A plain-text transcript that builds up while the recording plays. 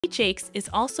Jakes is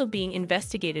also being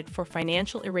investigated for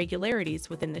financial irregularities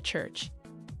within the church.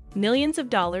 Millions of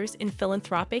dollars in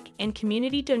philanthropic and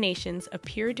community donations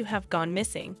appear to have gone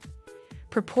missing,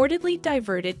 purportedly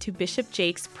diverted to Bishop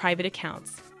Jakes' private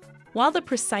accounts. While the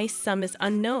precise sum is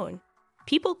unknown,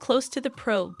 people close to the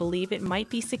probe believe it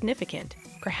might be significant,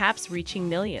 perhaps reaching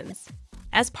millions.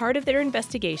 As part of their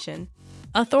investigation,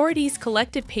 authorities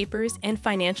collected papers and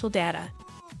financial data,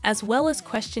 as well as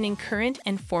questioning current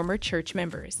and former church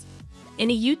members. In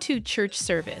a YouTube church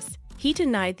service, he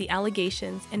denied the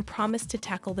allegations and promised to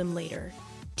tackle them later.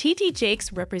 T.D.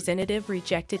 Jakes' representative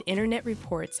rejected internet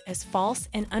reports as false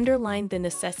and underlined the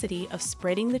necessity of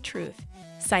spreading the truth,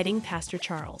 citing Pastor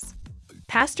Charles.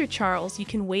 Pastor Charles, you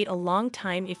can wait a long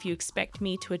time if you expect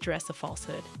me to address a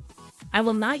falsehood. I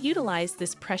will not utilize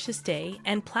this precious day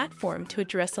and platform to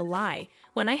address a lie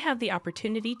when I have the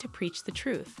opportunity to preach the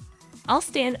truth. I'll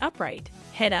stand upright,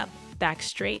 head up, back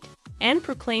straight, and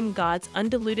proclaim God's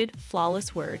undiluted,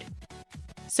 flawless word.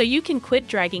 So you can quit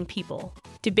dragging people,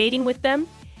 debating with them,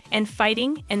 and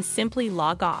fighting, and simply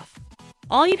log off.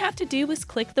 All you'd have to do is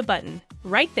click the button,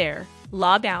 right there,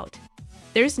 log out.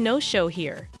 There's no show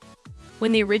here.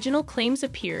 When the original claims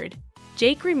appeared,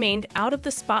 Jake remained out of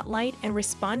the spotlight and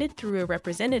responded through a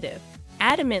representative,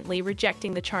 adamantly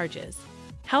rejecting the charges.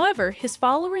 However, his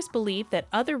followers believe that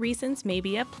other reasons may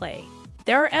be at play.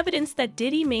 There are evidence that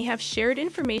Diddy may have shared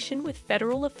information with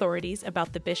federal authorities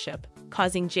about the bishop,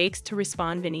 causing Jakes to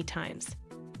respond many times.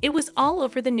 It was all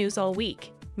over the news all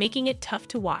week, making it tough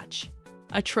to watch.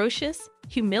 Atrocious,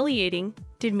 humiliating,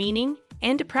 demeaning,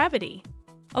 and depravity.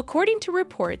 According to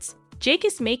reports, Jake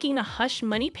is making a hush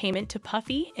money payment to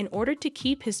Puffy in order to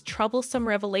keep his troublesome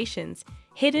revelations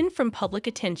hidden from public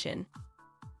attention.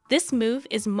 This move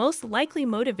is most likely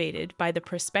motivated by the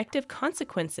prospective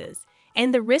consequences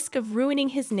and the risk of ruining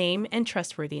his name and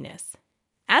trustworthiness.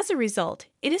 As a result,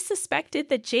 it is suspected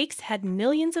that Jakes had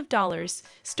millions of dollars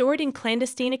stored in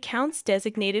clandestine accounts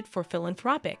designated for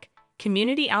philanthropic,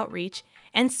 community outreach,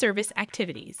 and service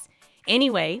activities.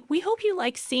 Anyway, we hope you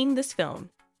like seeing this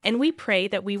film, and we pray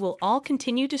that we will all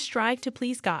continue to strive to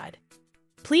please God.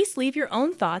 Please leave your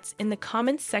own thoughts in the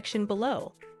comments section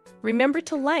below. Remember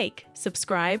to like,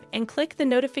 subscribe, and click the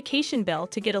notification bell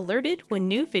to get alerted when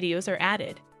new videos are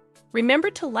added. Remember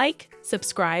to like,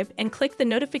 subscribe, and click the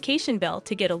notification bell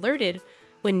to get alerted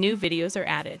when new videos are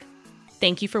added.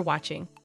 Thank you for watching.